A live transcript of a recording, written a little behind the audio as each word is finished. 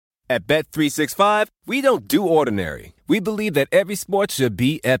At Bet365, we don't do ordinary. We believe that every sport should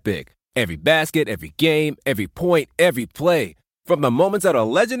be epic. Every basket, every game, every point, every play. From the moments that are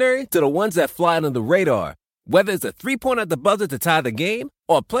legendary to the ones that fly under the radar. Whether it's a three-pointer at the buzzer to tie the game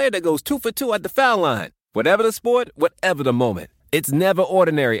or a player that goes 2 for 2 at the foul line. Whatever the sport, whatever the moment. It's never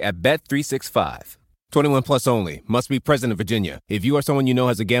ordinary at Bet365. 21 plus only. Must be present in Virginia. If you or someone you know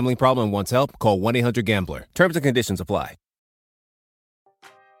has a gambling problem and wants help, call 1-800-GAMBLER. Terms and conditions apply.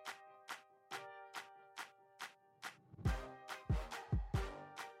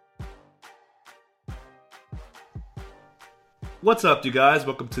 What's up, you guys?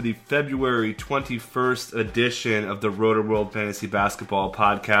 Welcome to the February 21st edition of the Roto-World Fantasy Basketball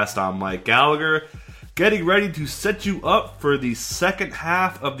Podcast. I'm Mike Gallagher, getting ready to set you up for the second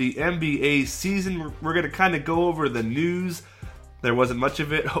half of the NBA season. We're going to kind of go over the news. There wasn't much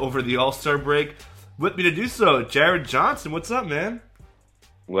of it over the All-Star break. With me to do so, Jared Johnson. What's up, man?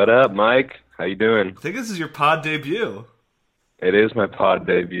 What up, Mike? How you doing? I think this is your pod debut. It is my pod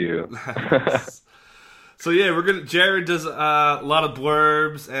debut. So yeah, Jared does a lot of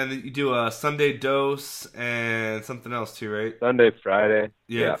blurbs, and you do a Sunday dose and something else too, right? Sunday, Friday.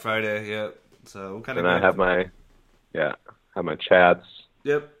 Yeah. Friday. Yeah. So what kind of? And I have my chats.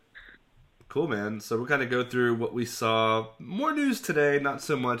 Yep. Cool, man. So we'll kind of go through what we saw. More news today, not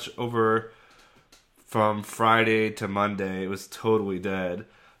so much over from Friday to Monday. It was totally dead.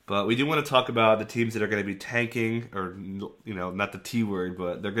 But we do want to talk about the teams that are going to be tanking, or, you know, not the T word,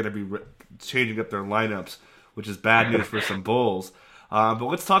 but they're going to be changing up their lineups, which is bad news for some Bulls. But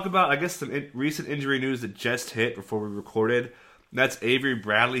let's talk about, I guess, some recent injury news that just hit before we recorded. That's Avery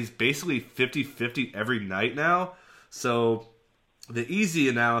Bradley's basically 50-50 every night now. So the easy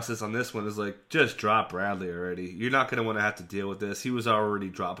analysis on this one is, like, just drop Bradley already. You're not going to want to have to deal with this. He was already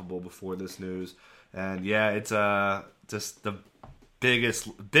droppable before this news. And, yeah, it's just the biggest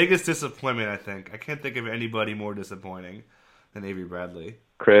disappointment, I think. I can't think of anybody more disappointing than Avery Bradley.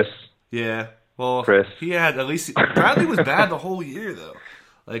 Chris. Yeah. Well, Chris. He had at least... Bradley was bad the whole year, though.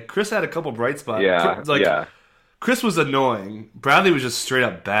 Like, Chris had a couple bright spots. Yeah. Chris was annoying. Bradley was just straight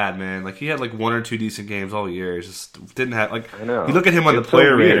up bad, man. Like, he had like 1 or 2 decent games all year. He just didn't have... Like, I know. You look at him on the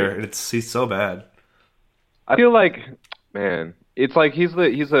player rater, and he's so bad. I feel like, man, it's like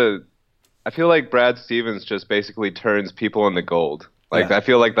I feel like Brad Stevens just basically turns people into gold. Like, yeah. I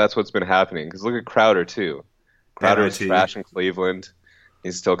feel like that's what's been happening. Because look at Crowder, too. Crowder is trash in Cleveland.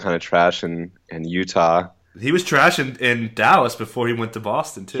 He's still kind of trash in Utah. He was trash in Dallas before he went to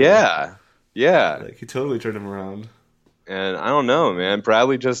Boston, too. Yeah. Like, he totally turned him around. And I don't know, man.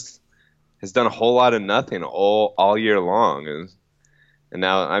 Bradley just has done a whole lot of nothing all year long. And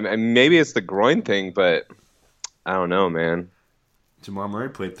now, maybe it's the groin thing, but I don't know, man. Jamal Murray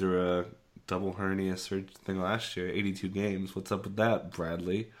played through a double hernia surgery thing last year, 82 games. What's up with that,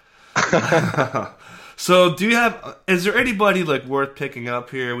 Bradley? So, is there anybody like worth picking up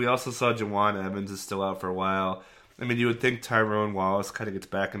here? We also saw Jawan Evans is still out for a while. I mean, you would think Tyrone Wallace kind of gets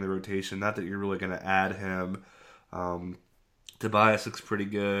back in the rotation. Not that you're really going to add him. Tobias looks pretty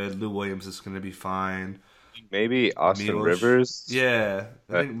good. Lou Williams is going to be fine. Maybe Austin Rivers? Yeah.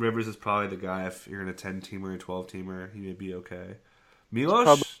 I think Rivers is probably the guy. If you're in a 10-teamer or 12-teamer, he may be okay.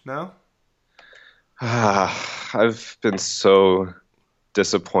 Milos? No? I've been so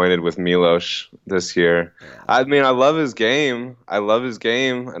disappointed with Milos this year. Yeah. I mean, I love his game,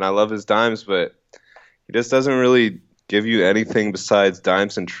 and I love his dimes, but he just doesn't really give you anything besides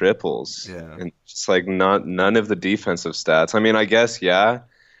dimes and triples. Yeah. And just like none of the defensive stats. I mean, I guess, yeah,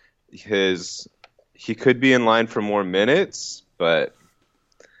 he could be in line for more minutes, but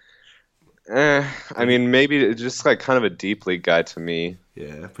I mean, maybe just like kind of a deep league guy to me.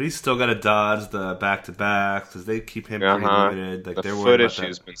 Yeah, but he's still got to dodge the back-to-backs because they keep him pretty limited. Like, the foot issue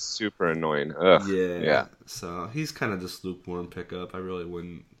has been super annoying. Ugh. Yeah. So he's kind of just lukewarm pickup. I really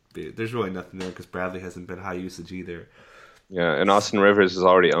wouldn't be. There's really nothing there because Bradley hasn't been high usage either. Yeah, and Austin Rivers is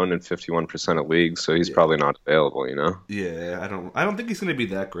already owned in 51% of leagues, so he's probably not available, you know? Yeah, I don't think he's going to be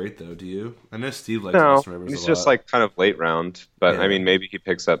that great, though, do you? I know Steve likes Austin Rivers he's just like kind of late round, but I mean, maybe he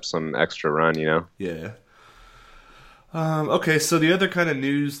picks up some extra run, you know? Yeah. Okay, so the other kind of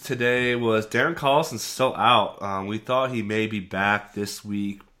news today was Darren Collison's still out. We thought he may be back this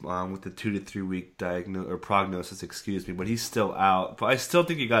week with the 2 to 3 week prognosis, but he's still out. But I still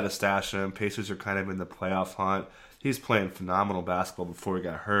think you got to stash him. Pacers are kind of in the playoff hunt. He's playing phenomenal basketball before he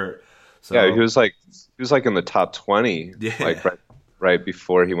got hurt. So, yeah, he was like in the top 20, like right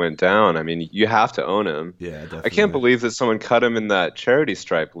before he went down. I mean, you have to own him. Yeah, definitely. I can't believe that someone cut him in that charity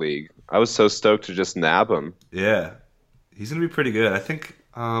stripe league. I was so stoked to just nab him. Yeah, he's gonna be pretty good. I think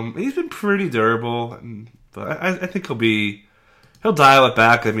he's been pretty durable, but I think he'll be he'll dial it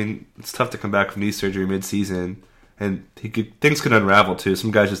back. I mean, it's tough to come back from knee surgery mid-season, and things could unravel too.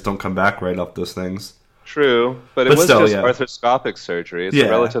 Some guys just don't come back right off those things. True, but it was still, just arthroscopic surgery. It's a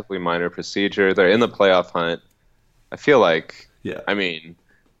relatively minor procedure. They're in the playoff hunt. I feel like, I mean,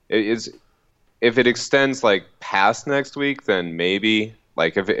 if it extends like past next week, then maybe.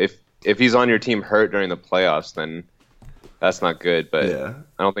 Like if he's on your team hurt during the playoffs, then that's not good. But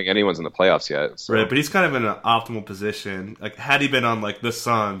I don't think anyone's in the playoffs yet. So. Right, but he's kind of in an optimal position. Like had he been on like the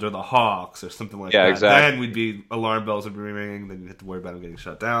Suns or the Hawks or something like that, exactly. then we'd be alarm bells would be ringing. Then you'd have to worry about him getting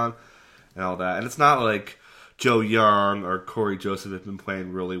shut down and all that. And it's not like Joe Young or Corey Joseph have been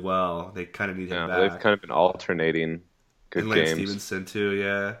playing really well. They kind of need him back. They've kind of been alternating good and games. Lance Stevenson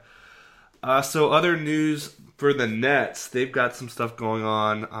too, so other news for the Nets, they've got some stuff going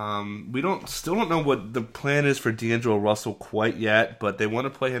on. We still don't know what the plan is for D'Angelo Russell quite yet, but they want to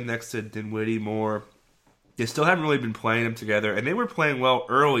play him next to Dinwiddie more. They still haven't really been playing him together, and they were playing well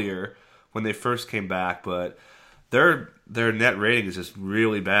earlier when they first came back, but their net rating is just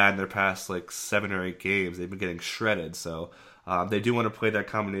really bad in their past like 7 or 8 games. They've been getting shredded, so they do want to play that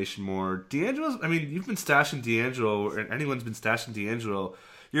combination more. D'Angelo's, I mean, you've been stashing D'Angelo, or anyone's been stashing D'Angelo.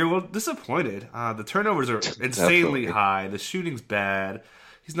 You're a little disappointed. The turnovers are insanely high. The shooting's bad.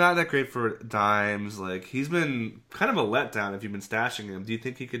 He's not that great for dimes. Like he's been kind of a letdown if you've been stashing him. Do you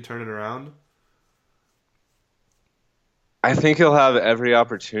think he could turn it around? I think he'll have every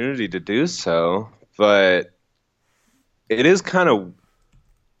opportunity to do so, but it is kind of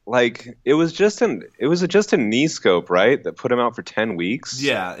like it was just a knee scope, right? That put him out for 10 weeks.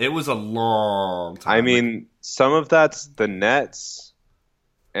 Yeah, it was a long time. I mean, some of that's the Nets.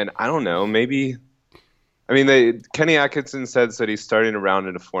 And I don't know, maybe. I mean, Kenny Atkinson says that he's starting to round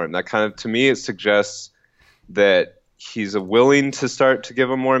into form. That kind of, to me, it suggests that he's willing to start to give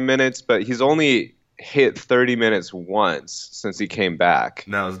him more minutes, but he's only hit 30 minutes once since he came back.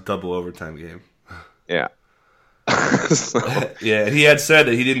 Now it's a double overtime game. Yeah. Yeah, and he had said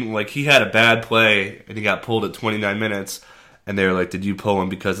that he had a bad play and he got pulled at 29 minutes. And they were like, did you pull him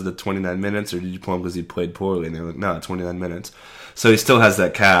because of the 29 minutes or did you pull him because he played poorly? And they were like, no, 29 minutes. So he still has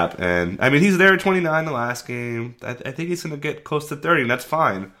that cap. And, I mean, he's there at 29 the last game. I think he's going to get close to 30, and that's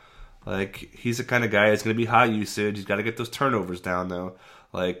fine. Like, he's the kind of guy that's going to be high usage. He's got to get those turnovers down, though.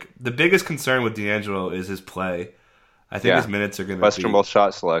 Like, the biggest concern with D'Angelo is his play. I think his minutes are going to be... questionable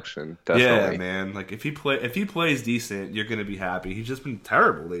shot selection, definitely. Yeah, man. Like, if he plays decent, you're going to be happy. He's just been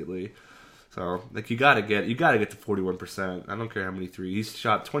terrible lately. So, like, you gotta get to 41%. I don't care how many threes. He's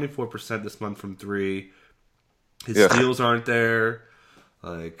shot 24% this month from 3. His steals aren't there.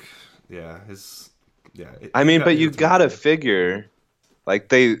 Like, I mean, but you gotta figure, like,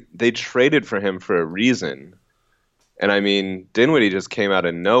 they traded for him for a reason. And I mean, Dinwiddie just came out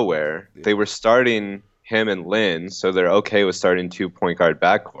of nowhere. Yeah. They were starting him and Lynn, so they're okay with starting 2 point guard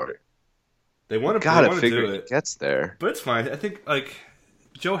backcourt. They want to figure do it gets there. But it's fine. I think, like,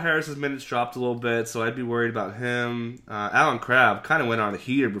 Joe Harris's minutes dropped a little bit, so I'd be worried about him. Alan Crabb kind of went on a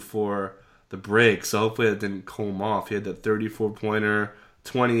heater before the break, so hopefully it didn't cool him off. He had that 34-pointer,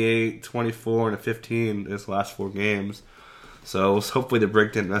 28, 24, and a 15 in his last 4 games. So hopefully the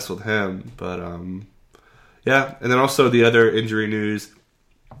break didn't mess with him. But, yeah. And then also the other injury news,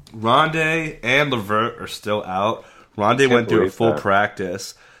 Rondé and LeVert are still out. Rondé went through a full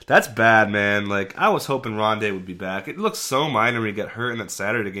practice. That's bad, man. Like, I was hoping Rondé would be back. It looks so minor when he got hurt in that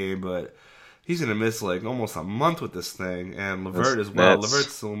Saturday game, but he's going to miss, like, almost a month with this thing. And LeVert as well.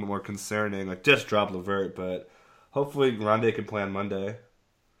 LeVert's a little more concerning. Like, just drop LeVert, but hopefully Rondé can play on Monday.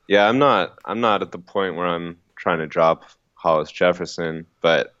 Yeah, I'm not at the point where I'm trying to drop Hollis Jefferson,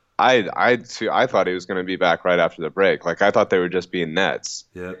 but I thought he was going to be back right after the break. Like, I thought they were just being Nets.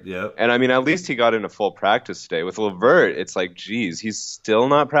 Yep. And, I mean, at least he got into full practice today. With LeVert, it's like, geez, he's still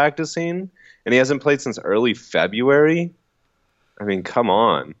not practicing, and he hasn't played since early February? I mean, come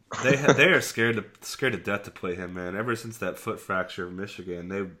on. They are scared to death to play him, man. Ever since that foot fracture of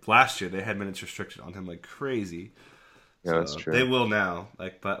Michigan. Last year, they had minutes restricted on him like crazy. Yeah, that's true. They will now.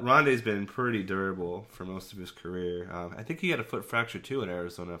 But Rondé's been pretty durable for most of his career. I think he had a foot fracture too in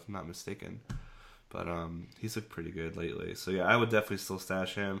Arizona, if I'm not mistaken. But he's looked pretty good lately. So yeah, I would definitely still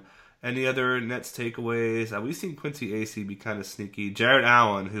stash him. Any other Nets takeaways? We've seen Quincy Acey be kind of sneaky. Jared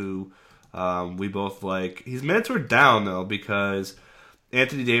Allen, who we both like, his minutes were down though because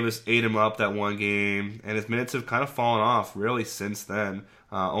Anthony Davis ate him up that one game, and his minutes have kind of fallen off really since then.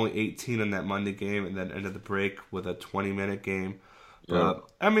 Only 18 in that Monday game, and then ended the break with a 20-minute game. Yeah.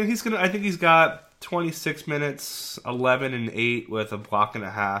 I mean, I think he's got 26 minutes, 11 and 8 with a block and a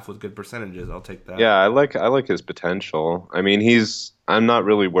half with good percentages. I'll take that. Yeah, I like his potential. I mean, I'm not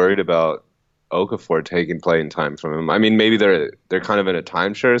really worried about Okafor taking playing time from him. I mean, maybe they're kind of in a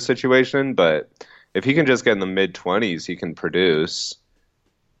timeshare situation, but if he can just get in the mid-20s, he can produce.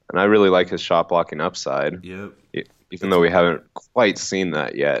 And I really like his shot blocking upside. Yep. Even though we haven't quite seen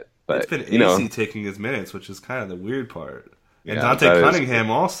that yet. But, it's been AC taking his minutes, which is kind of the weird part. And Yeah, Dante that is-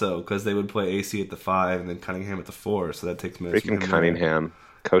 Cunningham also, because they would play AC at the 5 and then Cunningham at the 4, so that takes minutes from Freaking him. Cunningham.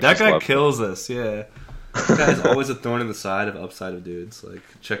 Coaches That guy love him. kills us, yeah. That guy's always a thorn in the side of upside of dudes. Like,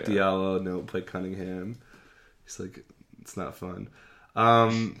 check Diallo, no, play Cunningham. He's like, it's not fun.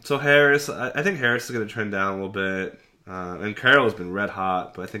 So Harris, I think Harris is going to trend down a little bit. And Carroll's been red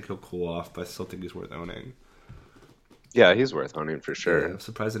hot, but I think he'll cool off, but I still think he's worth owning. Yeah, he's worth owning for sure. Yeah, I'm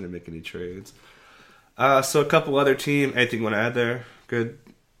surprised I didn't make any trades. So a couple other team. Anything you want to add there? Good?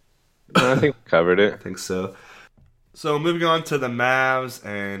 I think we covered I it. think so. So moving on to the Mavs,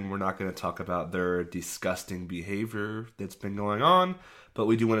 and we're not going to talk about their disgusting behavior that's been going on, but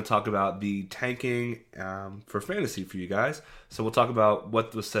we do want to talk about the tanking for fantasy for you guys. So we'll talk about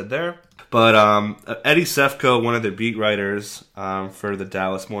what was said there. But Eddie Sefko, one of their beat writers for the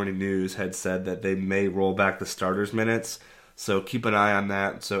Dallas Morning News, had said that they may roll back the starters' minutes. So keep an eye on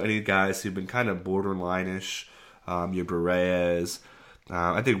that. So any guys who've been kind of borderline-ish, your Berez,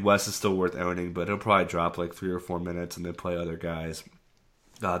 I think Wes is still worth owning, but he'll probably drop like 3 or 4 minutes and then play other guys.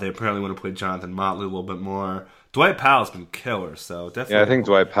 They apparently want to play Jonathan Motley a little bit more. Dwight Powell's been killer, so definitely. Yeah, I think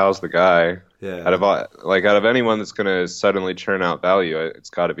Dwight Powell's the guy. Yeah. Out of anyone that's going to suddenly churn out value, it's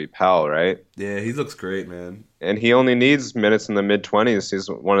got to be Powell, right? Yeah, he looks great, man. And he only needs minutes in the mid-20s. He's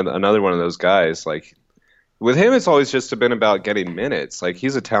another one of those guys. Like with him, it's always just been about getting minutes. Like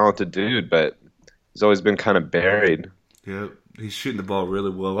he's a talented dude, but he's always been kind of buried. Yep, he's shooting the ball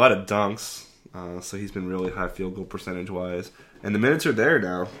really well. A lot of dunks, so he's been really high field goal percentage-wise. And the minutes are there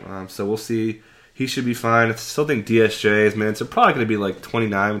now, so we'll see. He should be fine. I still think DSJ's minutes are probably going to be like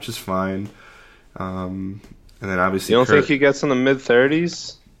 29, which is fine. And then obviously You don't think he gets in the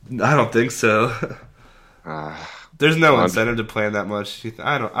mid-30s? I don't think so. There's no incentive to play him that much.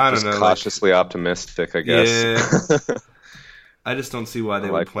 I don't know. Cautiously optimistic, I guess. Yeah. I just don't see why they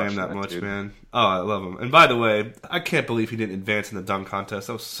would play him that much, dude. man. Oh, I love him. And by the way, I can't believe he didn't advance in the dunk contest.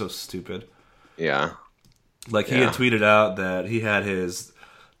 That was so stupid. Yeah. Like, he had tweeted out that he had his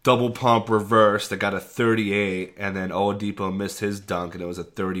double pump reverse that got a 38, and then Oladipo missed his dunk, and it was a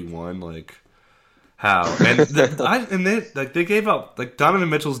 31. Like, how? And they gave up. Like, Donovan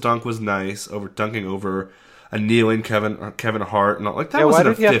Mitchell's dunk was nice, dunking over a kneeling Kevin Hart, and all. Like that wasn't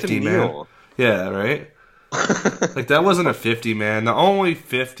a 50, man. Yeah, right. Like that wasn't a 50, man. The only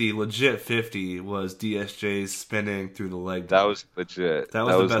 50, legit 50, was DSJ's spinning through the leg. That was legit. That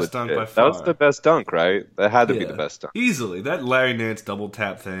was the best dunk by far. That was the best dunk, right? That had to be the best dunk. Easily. That Larry Nance double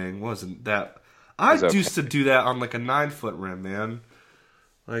tap thing wasn't that. I used to do that on like a 9-foot rim, man.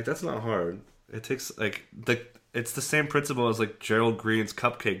 Like that's not hard. It takes it's the same principle as like Gerald Green's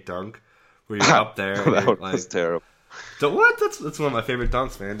cupcake dunk, where you're up there. And That was was terrible. What? That's one of my favorite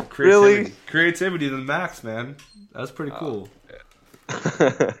dunks, man. Really? Creativity to the max, man. That's pretty cool.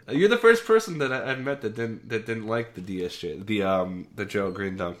 You're the first person that I've met that didn't like the DSJ, the Gerald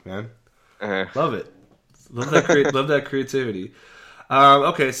Green dunk, man. Love it. Love that creativity.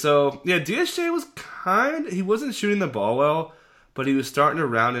 Okay, so yeah, DSJ was he wasn't shooting the ball well, but he was starting to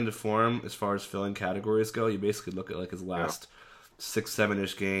round into form as far as filling categories go. You basically look at like his last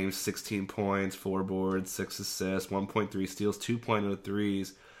 6-7-ish games, 16 points, 4 boards, 6 assists, 1.3 steals, 2.0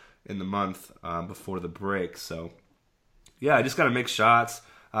 threes in the month before the break. So yeah, I just got to make shots.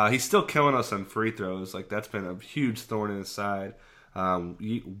 He's still killing us on free throws. Like that's been a huge thorn in his side.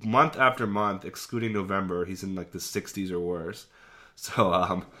 Month after month, excluding November, he's in like the 60s or worse.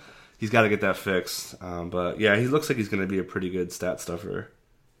 So he's got to get that fixed. But yeah, he looks like he's going to be a pretty good stat stuffer.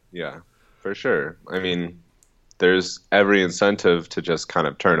 Yeah, for sure. I mean, there's every incentive to just kind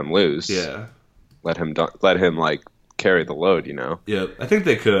of turn him loose. Yeah. Let him like carry the load, you know? Yeah, I think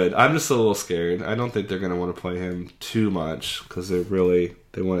they could. I'm just a little scared. I don't think they're going to want to play him too much because they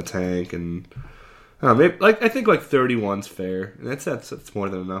want to tank and maybe I think like 31's fair. And that's more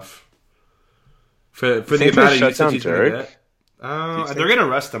than enough for the amount of usage he's going to get. They're going to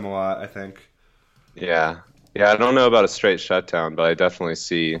rest him a lot, I think. Yeah. Yeah, I don't know about a straight shutdown, but I definitely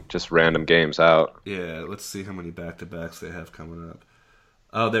see just random games out. Yeah, let's see how many back-to-backs they have coming up.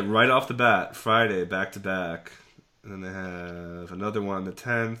 Oh, they right off the bat, Friday, back-to-back. And then they have another one on the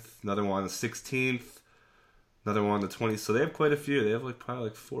 10th, another one on the 16th, another one on the 20th. So they have quite a few. They have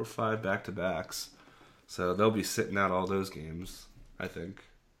probably 4 or 5 back-to-backs. So they'll be sitting out all those games, I think.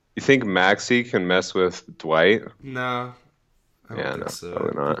 You think Maxey can mess with Dwight? No. I don't think so.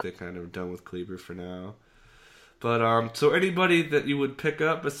 Probably not. I think they're kind of done with Kleber for now. But so anybody that you would pick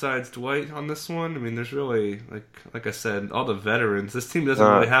up besides Dwight on this one? I mean, there's really like I said, all the veterans. This team doesn't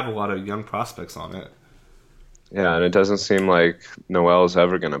really have a lot of young prospects on it. Yeah, and it doesn't seem like Noel's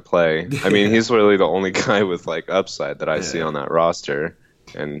ever going to play. I mean, he's really the only guy with like upside that I see on that roster,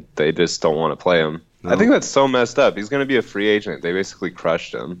 and they just don't want to play him. No. I think that's so messed up. He's going to be a free agent. They basically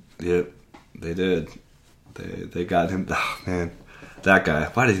crushed him. Yep, they did. They got him. Oh man, that guy.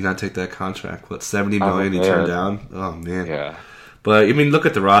 Why did he not take that contract? What, $70 million he turned down? Oh man. Yeah. But I mean, look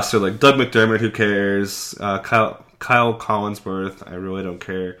at the roster. Like Doug McDermott, who cares? Kyle Collinsworth, I really don't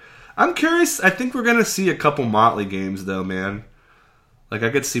care. I'm curious. I think we're gonna see a couple Motley games though, man. Like I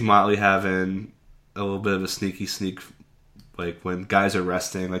could see Motley having a little bit of a sneak, like when guys are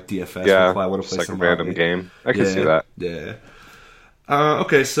resting, like DFS. Yeah, I want to play like some a random game. I can see that. Yeah.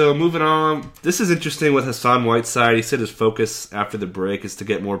 Okay, so moving on. This is interesting with Hassan Whiteside. He said his focus after the break is to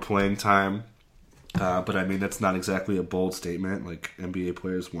get more playing time. But I mean, that's not exactly a bold statement. Like NBA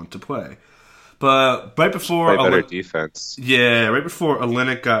players want to play. But right before better defense. Yeah, right before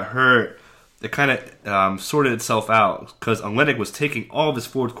Olynyk got hurt, it kind of sorted itself out because Olynyk was taking all of his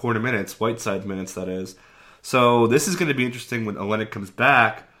fourth quarter minutes, Whiteside minutes, that is. So this is going to be interesting when Olynyk comes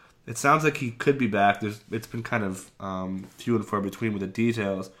back. It sounds like he could be back. It's been kind of few and far between with the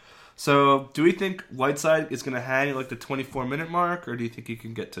details. So do we think Whiteside is going to hang at like the 24-minute mark, or do you think he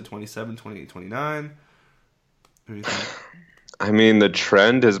can get to 27, 28, 29? What do you think? I mean, the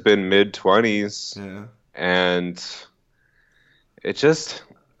trend has been mid-20s. Yeah. And it just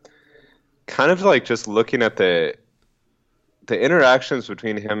kind of like just looking at the interactions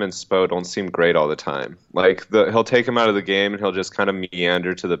between him and Spo don't seem great all the time. Like he'll take him out of the game and he'll just kind of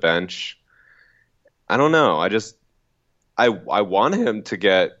meander to the bench. I don't know. I want him to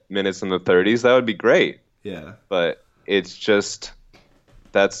get minutes in the 30s. That would be great. Yeah. But it's just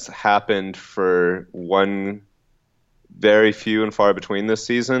that's happened for one very few and far between this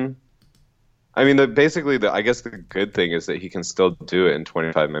season. I mean, I guess the good thing is that he can still do it in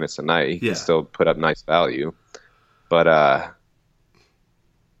 25 minutes a night. He can still put up nice value. But I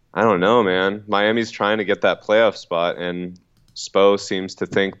don't know, man. Miami's trying to get that playoff spot, and Spo seems to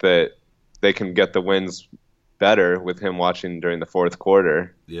think that they can get the wins better with him watching during the fourth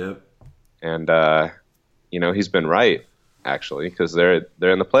quarter. Yep. And he's been right actually because they're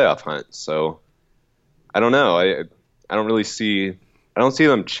in the playoff hunt. So I don't know. I don't see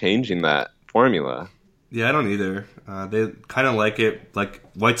them changing that formula. Yeah, I don't either. They kind of like it. Like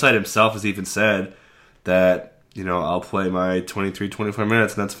Whiteside himself has even said that, I'll play my 23, 24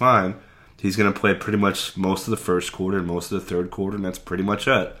 minutes and that's fine. He's going to play pretty much most of the first quarter and most of the third quarter, and that's pretty much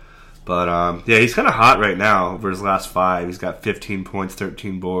it. But, he's kind of hot right now over his last 5. He's got 15 points,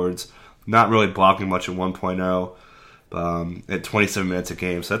 13 boards, not really blocking much at 1.0 at 27 minutes a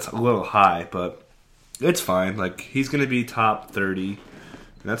game. So that's a little high, but it's fine. Like, he's going to be top 30, and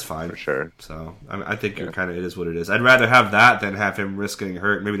that's fine. For sure. So, I think it is what it is. I'd rather have that than have him risk getting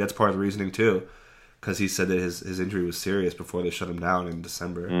hurt. Maybe that's part of the reasoning, too, because he said that his injury was serious before they shut him down in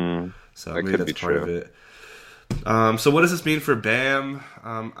December. So maybe that's part of it. So what does this mean for Bam?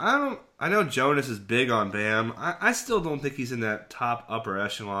 I know Jonas is big on Bam. I still don't think he's in that top upper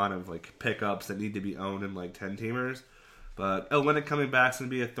echelon of like pickups that need to be owned in like 10-teamers. But Olynyk coming back is going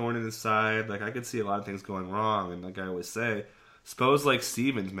to be a thorn in his side. Like I could see a lot of things going wrong. And like I always say, Spo's like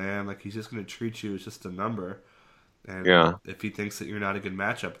Stevens, man. Like he's just going to treat you as just a number. And if he thinks that you're not a good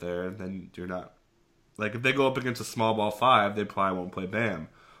matchup there, then you're not. Like if they go up against a small ball 5, they probably won't play Bam.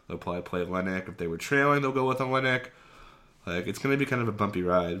 They'll probably play Olynyk. If they were trailing, they'll go with Olynyk. Like it's going to be kind of a bumpy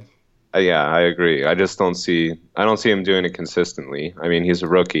ride. Yeah, I agree. I don't see him doing it consistently. I mean, he's a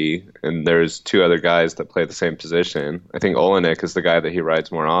rookie, and there's 2 other guys that play the same position. I think Olynyk is the guy that he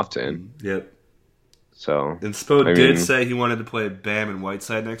rides more often. Yep. So and Spo did say he wanted to play Bam and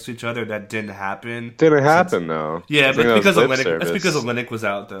Whiteside next to each other. That didn't happen. Didn't happen though. Yeah, but because Olynyk was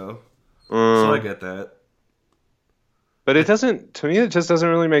out though. So I get that. But it doesn't. To me, it just doesn't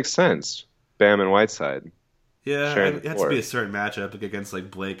really make sense. Bam and Whiteside. Yeah, it has to be a certain matchup like against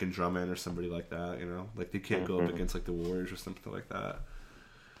like Blake and Drummond or somebody like that. Like they can't go up against like the Warriors or something like that.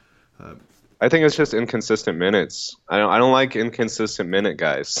 I think it's just inconsistent minutes. I don't like inconsistent minute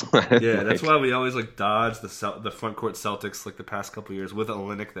guys. Yeah, that's why we always like dodge the front court Celtics like the past couple of years with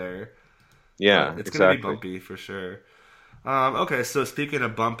Olynyk there. Yeah, it's gonna be bumpy for sure. Okay, so speaking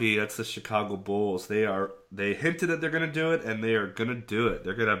of bumpy, that's the Chicago Bulls. They hinted that they're going to do it, and they are going to do it.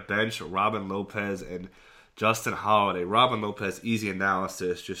 They're going to bench Robin Lopez and Justin Holiday. Robin Lopez, easy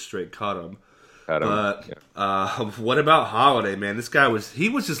analysis, just straight cut him. But what about Holiday, man? This guy was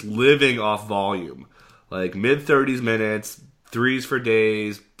just living off volume. Like mid-30s minutes, threes for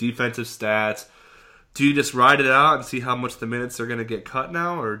days, defensive stats. Do you just ride it out and see how much the minutes are going to get cut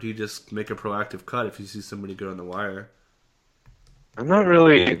now, or do you just make a proactive cut if you see somebody good on the wire? I don't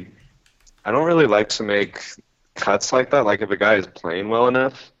really like to make cuts like that, like if a guy is playing well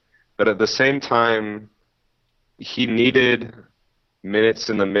enough. But at the same time, he needed minutes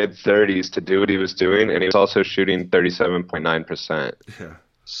in the mid-30s to do what he was doing, and he was also shooting 37.9%. Yeah.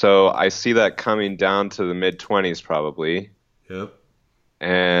 So I see that coming down to the mid-20s probably. Yep.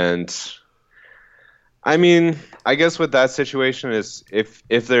 And I mean, I guess with that situation is if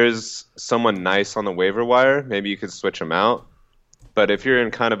there's someone nice on the waiver wire, maybe you could switch them out. But if you're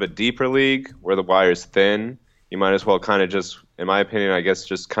in kind of a deeper league where the wire's thin, you might as well kind of just, in my opinion, I guess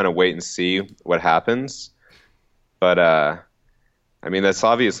just kind of wait and see what happens. But I mean, that's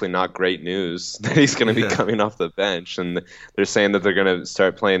obviously not great news that he's going to be coming off the bench. And they're saying that they're going to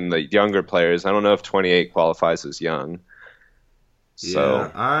start playing the younger players. I don't know if 28 qualifies as young.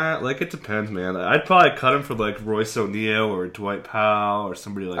 So. Yeah, it depends, man. I'd probably cut him for like Royce O'Neal or Dwight Powell or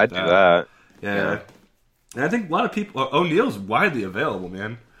somebody like that. I'd do that. Yeah. And I think a lot of people, O'Neal's widely available,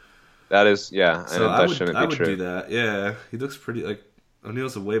 man. That is, yeah. So and that shouldn't be I would true. do that. Yeah, he looks pretty like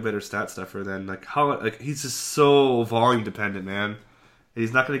O'Neal's a way better stat stuffer than he's just so volume dependent, man.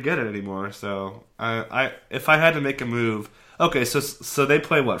 He's not going to get it anymore. So if I had to make a move, okay, so they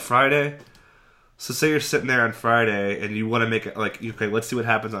play what, Friday? So say you're sitting there on Friday and you want to make it like, okay, let's see what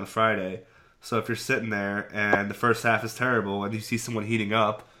happens on Friday. So if you're sitting there and the first half is terrible and you see someone heating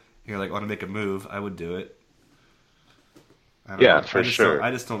up, and you're like, want to make a move, I would do it. Yeah, for sure. I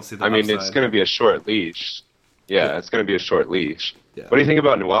just don't see the upside. upside. It's going to be a short leash. Yeah, it's going to be a short leash. Yeah. What do you think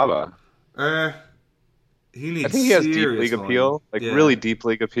about Nwaba? He needs. I think he has deep serious league volume. appeal, really deep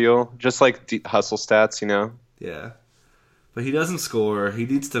league appeal, just like hustle stats, Yeah, but he doesn't score. He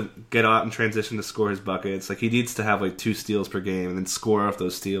needs to get out and transition to score his buckets. Like he needs to have like 2 steals per game and then score off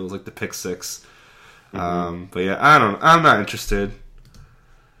those steals, like the pick 6. Mm-hmm. But yeah, I'm not interested.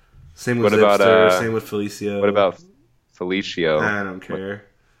 Same with Zipster. Same with Felicio. What about Felicio? I don't care.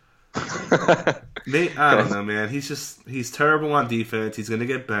 I don't know, man. He's terrible on defense. He's gonna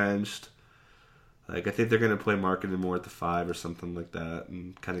get benched. Like I think they're gonna play Markkanen more at the 5 or something like that,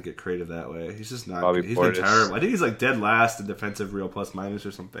 and kind of get creative that way. He's just not. He's been terrible. I think he's like dead last in defensive real plus minus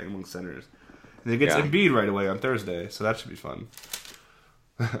or something among centers. And he gets Embiid right away on Thursday, so that should be fun.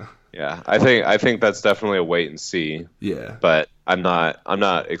 Yeah, I think that's definitely a wait and see. Yeah, but I'm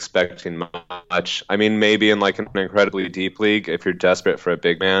not expecting much. I mean, maybe in like an incredibly deep league, if you're desperate for a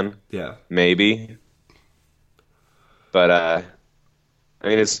big man, maybe. But I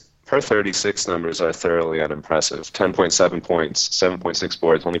mean, his per 36 numbers are thoroughly unimpressive. 10.7 points, 7.6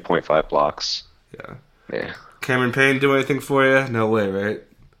 boards, only 0.5 blocks. Yeah. Cameron Payne do anything for you? No way, right?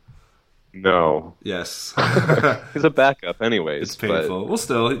 No. Yes. He's a backup anyways. It's painful. Well,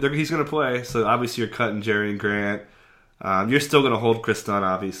 still, he's going to play. So obviously you're cutting Jerry and Grant. You're still going to hold Chris Dunn,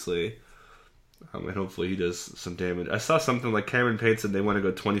 obviously. And hopefully he does some damage. I saw something like Cameron Payne said they want to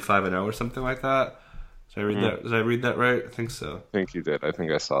go 25-0 or something like that. Did I read that? Did I read that right? I think so. I think you did. I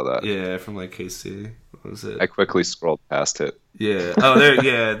think I saw that. Yeah, from like KC. What was it? I quickly scrolled past it. Yeah. Oh, there.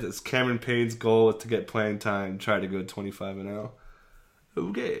 Yeah, it's Cameron Payne's goal is to get playing time. Try to go 25-0.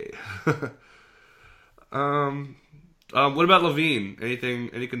 Okay. What about Levine?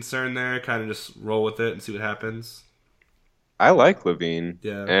 Any concern there? Kind of just roll with it and see what happens. I like Levine.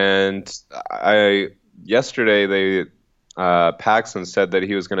 Yeah. And yesterday Paxson said that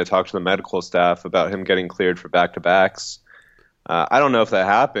he was going to talk to the medical staff about him getting cleared for back-to-backs. I don't know if that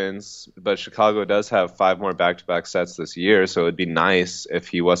happens, but Chicago does have 5 more back-to-back sets this year, so it'd be nice if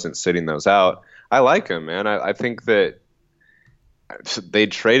he wasn't sitting those out. I like him, man. I think that they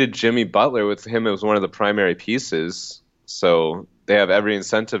traded Jimmy Butler with him as one of the primary pieces, so they have every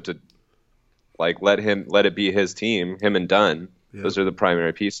incentive to let it be his team, him and Dunn. Yep. Those are the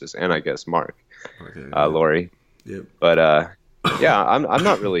primary pieces, and I guess Mark, Laurie. Yep. But I'm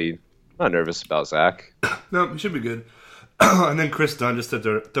not nervous about Zach. No, he should be good. And then Chris Dunn, just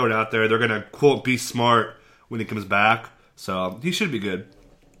to throw it out there, they're gonna quote be smart when he comes back, so he should be good.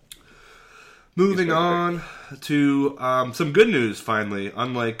 Moving on to some good news, finally.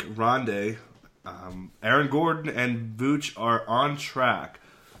 Unlike Rondé, Aaron Gordon and Vooch are on track.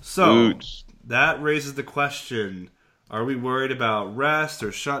 So that raises the question, are we worried about rest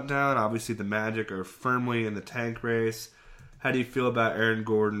or shutdown? Obviously, the Magic are firmly in the tank race. How do you feel about Aaron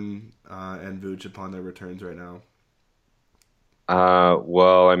Gordon and Vooch upon their returns right now?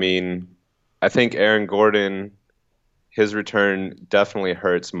 Well, I mean, I think Aaron Gordon, his return definitely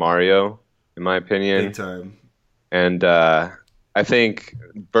hurts Mario, in my opinion. Big time. And I think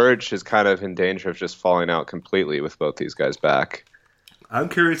Birch is kind of in danger of just falling out completely with both these guys back. I'm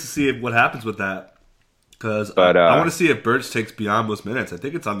curious to see what happens with that. Because I want to see if Birch takes Biyombo's minutes. I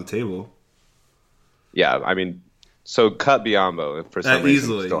think it's on the table. Yeah, I mean, so cut Biyombo for some reason.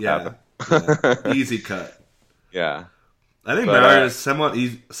 Easily, still yeah. Easy cut. Yeah. I think Mario is somewhat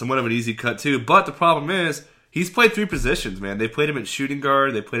of an easy cut too, but the problem is he's played 3 positions, man. They played him at shooting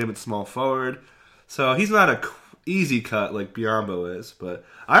guard, they played him at small forward, so he's not a easy cut like Biyombo is. But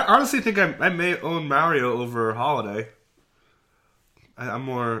I honestly think I may own Mario over Holiday. I'm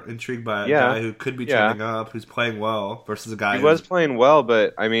more intrigued by a guy who could be trending up, who's playing well, versus a guy who was playing well,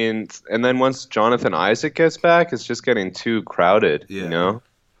 but I mean, and then once Jonathan Isaac gets back, it's just getting too crowded. You know.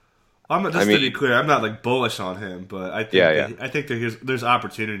 To be clear, I'm not like bullish on him, but I think I think there's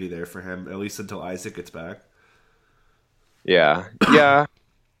opportunity there for him at least until Isaac gets back. Yeah,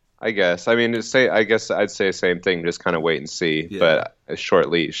 I guess. I mean, I guess I'd say the same thing. Just kind of wait and see, but a short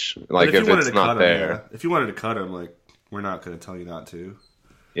leash. Like if it's not there, if you wanted to cut him, like we're not going to tell you not to.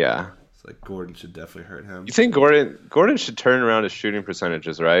 Yeah. It's like Gordon should definitely hurt him. You think Gordon should turn around his shooting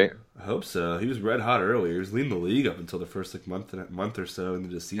percentages, right? I hope so. He was red hot earlier. He was leading the league up until the first month or so into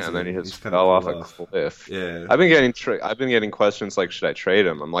the season. Yeah, and then he just fell off a cliff. Yeah. I've been getting questions like, should I trade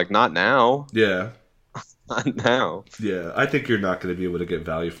him? I'm like, not now. Yeah. Not now. Yeah, I think you're not going to be able to get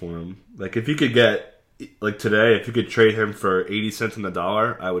value for him. Like if you could get like today, if you could trade him for 80 cents on the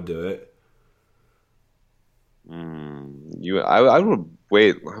dollar, I would do it. I would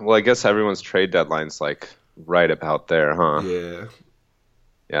wait. Well, I guess everyone's trade deadline's like right about there, huh? Yeah.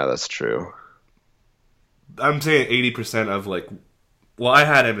 Yeah, that's true. I'm saying 80% of like, well, I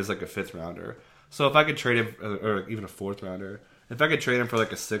had him as like a 5th rounder. So if I could trade him, or even a 4th rounder, if I could trade him for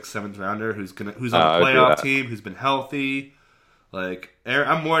like a 6th, 7th rounder who's on a playoff team, who's been healthy, like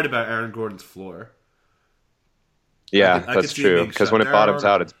I'm worried about Aaron Gordon's floor. Yeah, that's true. Because when it bottoms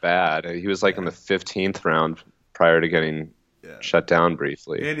out, it's bad. He was like in the 15th round prior to getting shut down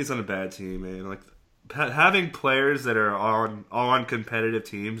briefly. And he's on a bad team, man. Like having players that are on competitive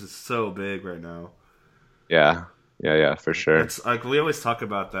teams is so big right now. Yeah, for sure. It's like we always talk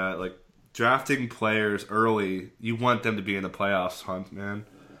about that. Like drafting players early, you want them to be in the playoffs hunt, man.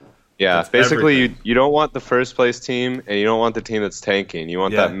 Yeah, that's basically you don't want the first place team and you don't want the team that's tanking. You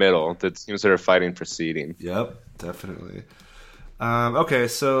want that middle, the teams that are fighting for seeding. Yep, definitely. Okay,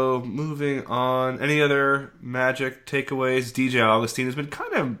 so moving on. Any other Magic takeaways? DJ Augustine has been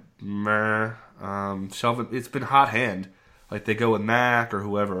kind of meh. Shelvin, it's been hot hand. Like they go with Mac or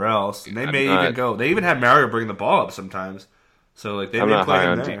whoever else, and they even go. They even have Mario bring the ball up sometimes. So like I'm not high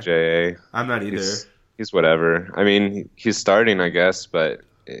on DJA. I'm not either. He's whatever. I mean, he's starting, I guess, but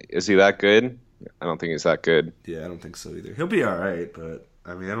is he that good? I don't think he's that good. Yeah, I don't think so either. He'll be all right, but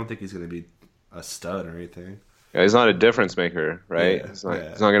I mean, I don't think he's going to be a stud or anything. Yeah, he's not a difference maker, right? Yeah, he's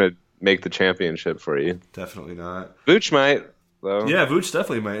not going to make the championship for you. Definitely not. Vooch might, though. Yeah, Vooch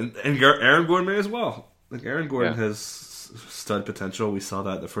definitely might, and Aaron Gordon may as well. Like Aaron Gordon has stud potential. We saw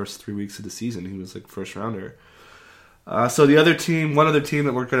that the first 3 weeks of the season. He was like first rounder. So one other team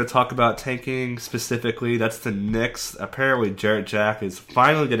that we're going to talk about tanking specifically, that's the Knicks. Apparently Jarrett Jack is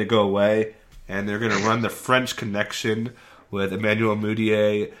finally going to go away, and they're going to run the French connection with Emmanuel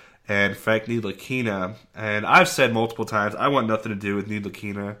Mudiay and Frank Ntilikina. And I've said multiple times, I want nothing to do with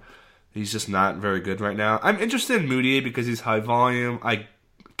Ntilikina. He's just not very good right now. I'm interested in Mudiay because he's high volume. I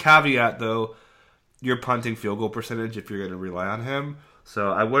caveat, though, you're punting field goal percentage if you're going to rely on him.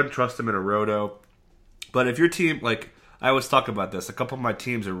 So I wouldn't trust him in a roto. But if your team, like, I always talk about this, a couple of my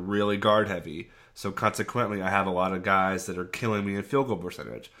teams are really guard heavy. So consequently, I have a lot of guys that are killing me in field goal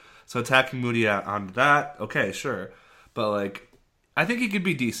percentage. So attacking Moody on that, okay, sure. But, like, I think he could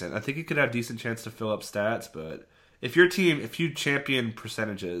be decent. I think he could have decent chance to fill up stats. But if you champion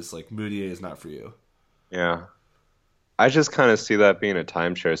percentages, like, Moody is not for you. Yeah. I just kind of see that being a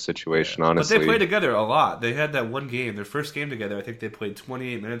timeshare situation, honestly. But they play together a lot. They had that one game, their first game together, I think they played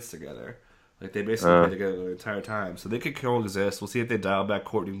 28 minutes together. Like, they basically played together the entire time. So they could coexist. We'll see if they dial back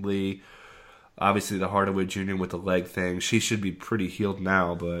Courtney Lee. Obviously, the Hardaway Jr. with the leg thing. She should be pretty healed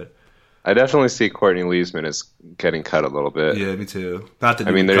now, but... I definitely see Courtney Lee's minutes getting cut a little bit. Yeah, me too. Not that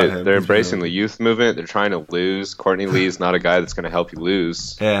I mean, they're embracing the youth movement. They're trying to lose. Courtney Lee's not a guy that's going to help you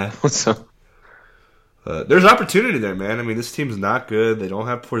lose. Yeah. So... there's opportunity there, man. I mean, this team's not good. They don't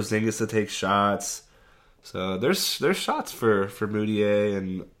have Porzingis to take shots. So there's shots for Mudiay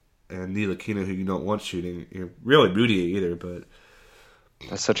and Ntilikina who you don't want shooting. Really Mudiay either, but...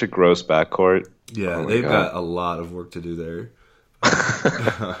 That's such a gross backcourt. Yeah, they've got a lot of work to do there.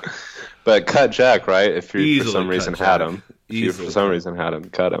 But cut Jack, right? If you for some reason had him. If you for some reason had him,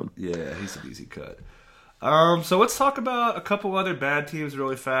 cut him. Yeah, he's an easy cut. So let's talk about a couple other bad teams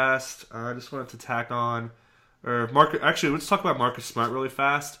really fast. I just wanted to tack on, let's talk about Marcus Smart really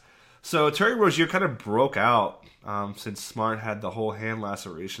fast. So Terry Rozier kind of broke out since Smart had the whole hand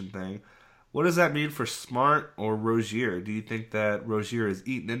laceration thing. What does that mean for Smart or Rozier? Do you think that Rozier is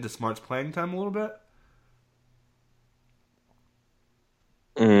eating into Smart's playing time a little bit?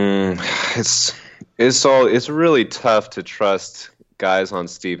 It's really tough to trust guys on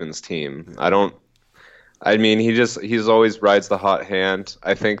Stevens' team. I mean, he's always rides the hot hand.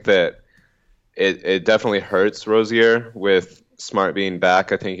 I think that it definitely hurts Rozier with Smart being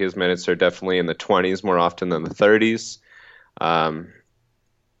back. I think his minutes are definitely in the 20s more often than the 30s. I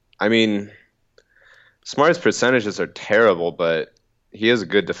mean, Smart's percentages are terrible, but he is a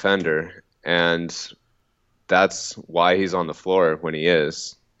good defender, and that's why he's on the floor when he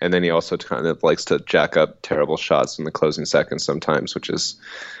is. And then he also kind of likes to jack up terrible shots in the closing seconds sometimes, which is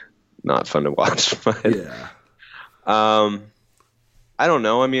not fun to watch. But, Yeah. I don't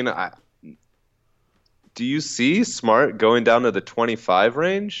know. I mean, do you see Smart going down to the 25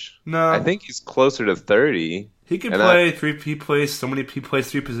 range? No. I think he's closer to 30. He can play three. He plays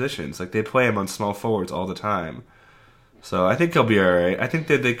three positions. Like they play him on small forwards all the time. So I think he'll be all right. I think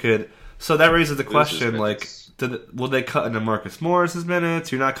that they could. So that raises the question: like, will they cut into Marcus Morris's minutes?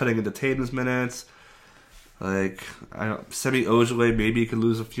 You're not cutting into Tatum's minutes. Like, Semi Ojeleye maybe could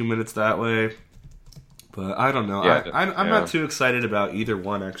lose a few minutes that way, but I don't know. Yeah, I'm not too excited about either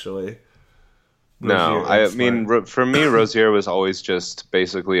one actually. No, I mean, for me, Rozier was always just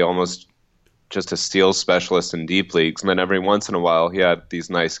basically almost just a steal specialist in deep leagues, and then every once in a while he had these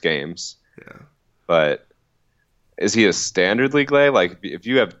nice games. Yeah. But is he a standard league guy? Like, if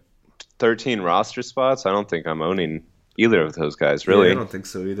you have 13 roster spots, I don't think I'm owning either of those guys, really. Yeah, I don't think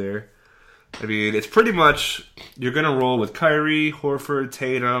so either. I mean, it's pretty much you're going to roll with Kyrie, Horford,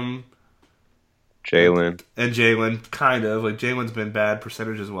 Tatum, Jalen. And Jalen, kind of. Like, Jalen's been bad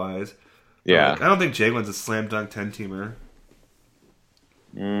percentages-wise. Yeah. Like, I don't think Jalen's a slam dunk 10-teamer.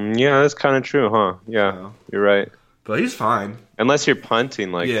 Yeah, that's kind of true, huh? Yeah, No. You're right. But he's fine. Unless you're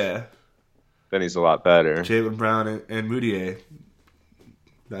punting, like, Yeah. then he's a lot better. Jaylen Brown and Moutier.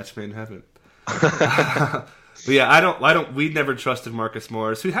 Match made in heaven. But yeah, we never trusted Marcus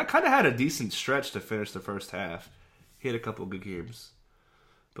Morris, who kind of had a decent stretch to finish the first half. He had a couple of good games.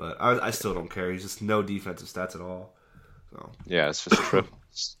 But I still don't care. He's just no defensive stats at all. So. Yeah, it's just triple.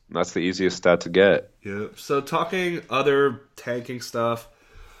 That's the easiest stat to get. Yeah. So talking other tanking stuff.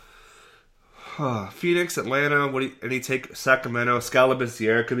 Phoenix, Atlanta, any take Sacramento?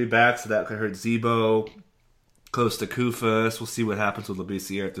 Scalabrine could be back, so that could hurt Zebo. Close to Kufas. We'll see what happens with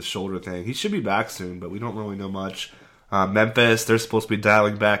Labissiere at the shoulder thing. He should be back soon, but we don't really know much. Memphis, they're supposed to be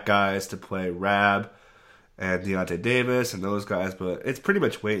dialing back guys to play Rab and Deontay Davis and those guys, but it's pretty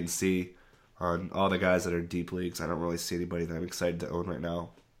much wait and see on all the guys that are deep leagues. I don't really see anybody that I'm excited to own right now.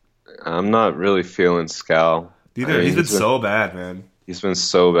 I'm not really feeling Scal. Either. He's been so bad, man. He's been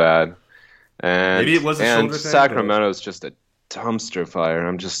so bad. And maybe it was a shoulder thing. Sacramento's just a dumpster fire.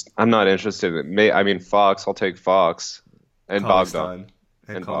 I'm not interested in it. I mean, Fox. I'll take Fox and Bogdan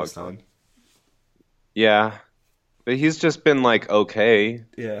and Bogdan. Yeah, but he's just been like okay.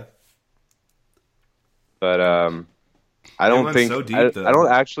 Yeah, but I don't think so deep, I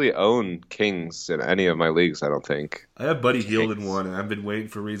don't actually own Kings in any of my leagues. I don't think I have Buddy Hield in one, and I've been waiting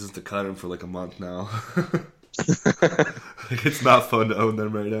for reasons to cut him for like a month now. Like, it's not fun to own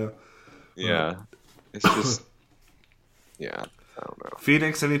them right now. Yeah, it's just yeah. I don't know.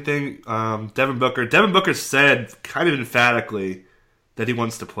 Phoenix, anything? Devin Booker. Devin Booker said kind of emphatically that he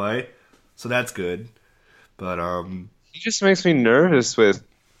wants to play, so that's good. But he just makes me nervous with.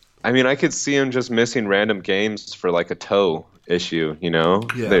 I mean, I could see him just missing random games for like a toe issue. You know,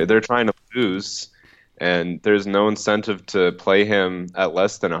 they're trying to lose, and there's no incentive to play him at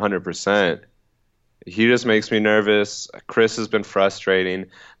less than 100%. He just makes me nervous. Chris has been frustrating.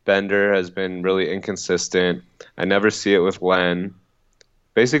 Bender has been really inconsistent. I never see it with Len.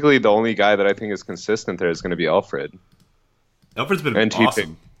 Basically, the only guy that I think is consistent there is going to be Alfred. Alfred's been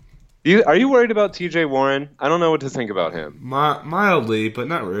awesome. Are you worried about TJ Warren? I don't know what to think about him. Mildly, but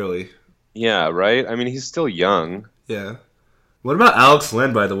not really. Yeah, right? I mean, he's still young. Yeah. What about Alex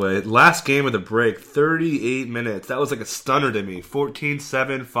Len, by the way? Last game of the break, 38 minutes. That was like a stunner to me.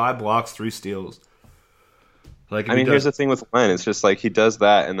 14-7, 5 blocks, 3 steals. Like, I mean, here's the thing with Len. It's just like he does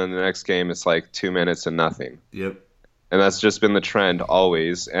that, and then the next game it's like 2 minutes and nothing. Yep. And that's just been the trend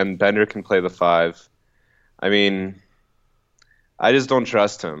always. And Bender can play the 5. I mean, I just don't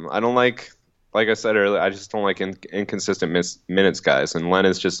trust him. I don't like I said earlier, I just don't like inconsistent minutes guys. And Len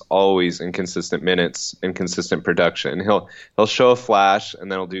is just always inconsistent minutes, inconsistent production. He'll show a flash, and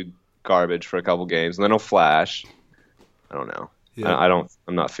then he'll do garbage for a couple games, and then he'll flash. I don't know. Yeah.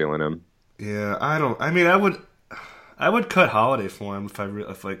 I'm not feeling him. Yeah, I don't. I mean, I would cut Holiday for him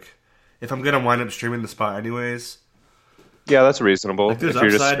if if I'm gonna wind up streaming the spot anyways. Yeah, that's reasonable. Like there's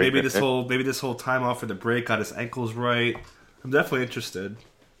upside. Maybe this whole time off for the break got his ankles right. I'm definitely interested.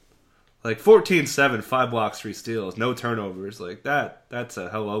 Like 14-7, 5 blocks, 3 steals, no turnovers. Like that's a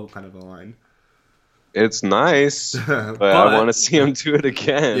hello kind of a line. It's nice, but I want to see him do it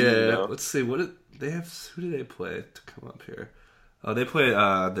again. Yeah, you know? Let's see. What did they have? Who did they play to come up here? Oh, they play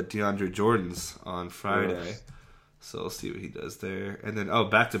the DeAndre Jordans on Friday. So let's see what he does there. And then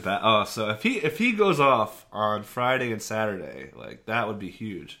back to back. Oh, so if he goes off on Friday and Saturday, like that would be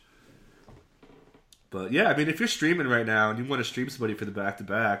huge. But yeah, I mean, if you're streaming right now and you want to stream somebody for the back to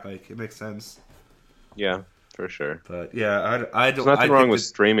back, like it makes sense. Yeah, for sure. But yeah, I don't. There's nothing wrong with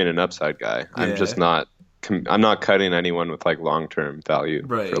streaming an upside guy. Yeah. I'm just not. I'm not cutting anyone with like long term value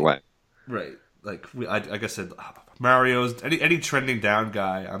for land. Right. Like I said, Mario's any trending down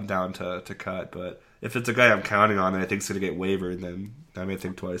guy, I'm down to cut. But if it's a guy I'm counting on that I think's going to get wavered, then I may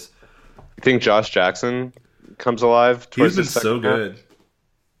think twice. You think Josh Jackson comes alive? He's been so good.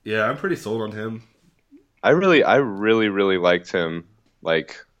 Yeah, I'm pretty sold on him. I really liked him.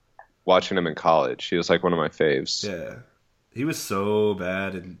 Like watching him in college, he was like one of my faves. Yeah, he was so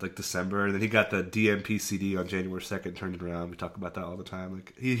bad in like December, and then he got the DMPCD on January 2nd, turned it around. We talk about that all the time.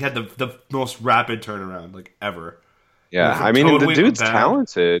 Like he had the most rapid turnaround like ever. Yeah, I mean, the dude's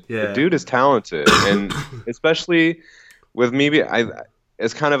talented. Yeah. The dude is talented, and especially with me,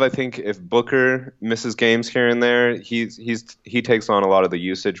 it's kind of, I think, if Booker misses games here and there, he takes on a lot of the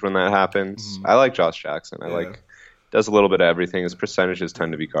usage when that happens. Mm-hmm. I like Josh Jackson. Does a little bit of everything. His percentages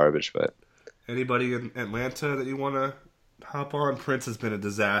tend to be garbage, but anybody in Atlanta that you want to hop on? Prince has been a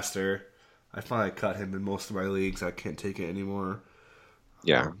disaster. I finally cut him in most of my leagues. I can't take it anymore.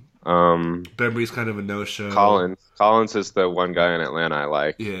 Yeah. Bembry's kind of a no-show. Collins is the one guy in Atlanta I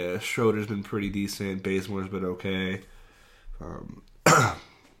like. Yeah, Schroeder's been pretty decent. Bazemore's been okay.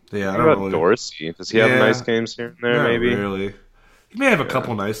 Yeah, I don't know. Dorsey? Does he have nice games here and there? Not maybe. Really. He may have a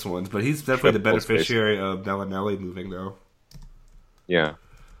couple nice ones, but he's definitely the beneficiary of Bellinelli moving, though. Yeah.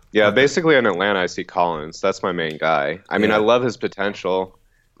 Yeah, basically in Atlanta I see Collins. That's my main guy. I mean, I love his potential.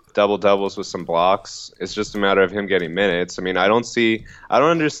 Double-doubles with some blocks. It's just a matter of him getting minutes. I mean, I don't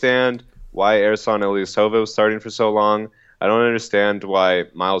understand why Ersan Ilyasova was starting for so long. I don't understand why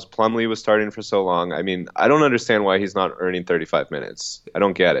Miles Plumlee was starting for so long. I mean, I don't understand why he's not earning 35 minutes. I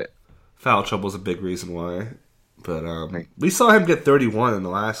don't get it. Foul trouble's a big reason why. But we saw him get 31 in the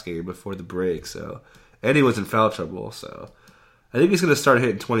last game before the break, and he was in foul trouble, so I think he's going to start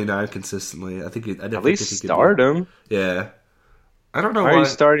hitting 29 consistently. At least start him. Yeah. I don't know why. Are you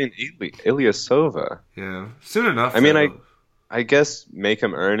starting Ilyasova? Yeah. Soon enough. I mean, I guess make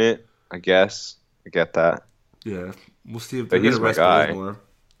him earn it, I guess. I get that. Yeah. We'll see if they're going to rest guy. More.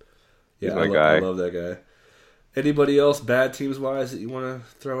 Yeah, I love that guy. Anybody else bad teams-wise that you want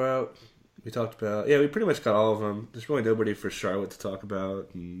to throw out? We talked about... Yeah, we pretty much got all of them. There's really nobody for Charlotte to talk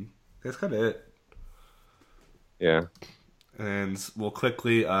about. And that's kind of it. Yeah. And we'll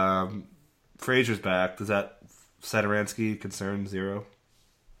quickly... Frazier's back. Does that... Satoransky, concern 0?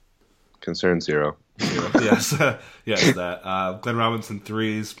 Concern 0. Yes. Yes, that. Glenn Robinson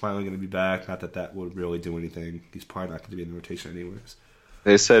 3 is finally going to be back. Not that would really do anything. He's probably not going to be in the rotation anyways.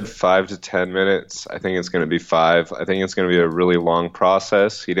 They said 5 to 10 minutes. I think it's going to be 5. I think it's going to be a really long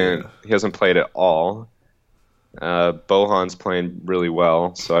process. He hasn't played at all. Bohan's playing really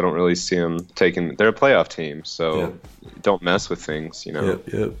well, so I don't really see him taking... They're a playoff team, so don't mess with things, you know?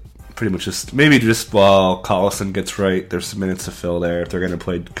 Yep. Pretty much just while Collison gets right, there's some minutes to fill there. If they're going to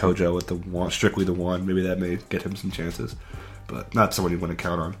play Kojo with strictly the one, maybe that may get him some chances. But not someone you want to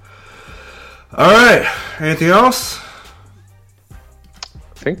count on. All right. Anything else?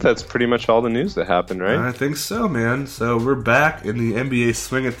 I think that's pretty much all the news that happened, right? I think so, man. So we're back in the NBA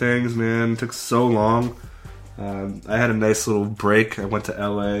swing of things, man. It took so long. I had a nice little break. I went to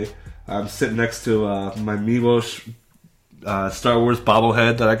LA. I'm sitting next to my Milos Star Wars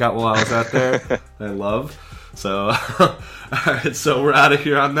bobblehead that I got while I was out there that I love. So, all right, so we're out of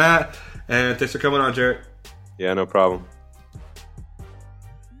here on that. And thanks for coming on, Jarrett. Yeah, no problem.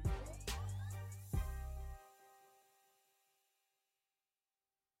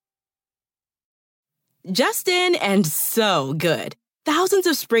 Justin and so good. Thousands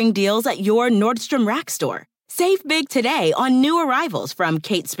of spring deals at your Nordstrom Rack store. Save big today on new arrivals from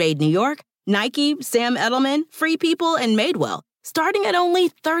Kate Spade New York, Nike, Sam Edelman, Free People, and Madewell, starting at only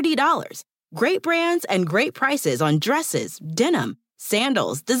 $30. Great brands and great prices on dresses, denim,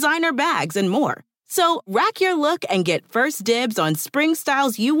 sandals, designer bags, and more. So rack your look and get first dibs on spring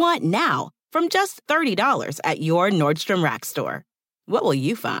styles you want now from just $30 at your Nordstrom Rack store. What will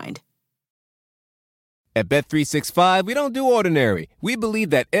you find? At Bet365, we don't do ordinary. We believe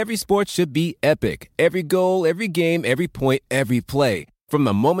that every sport should be epic. Every goal, every game, every point, every play. From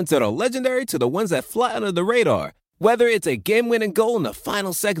the moments that are legendary to the ones that fly under the radar. Whether it's a game-winning goal in the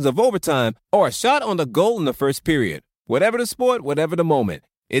final seconds of overtime or a shot on the goal in the first period. Whatever the sport, whatever the moment.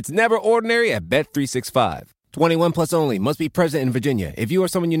 It's never ordinary at Bet365. 21 plus only. Must be present in Virginia. If you or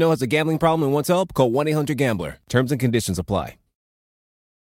someone you know has a gambling problem and wants help, call 1-800-GAMBLER. Terms and conditions apply.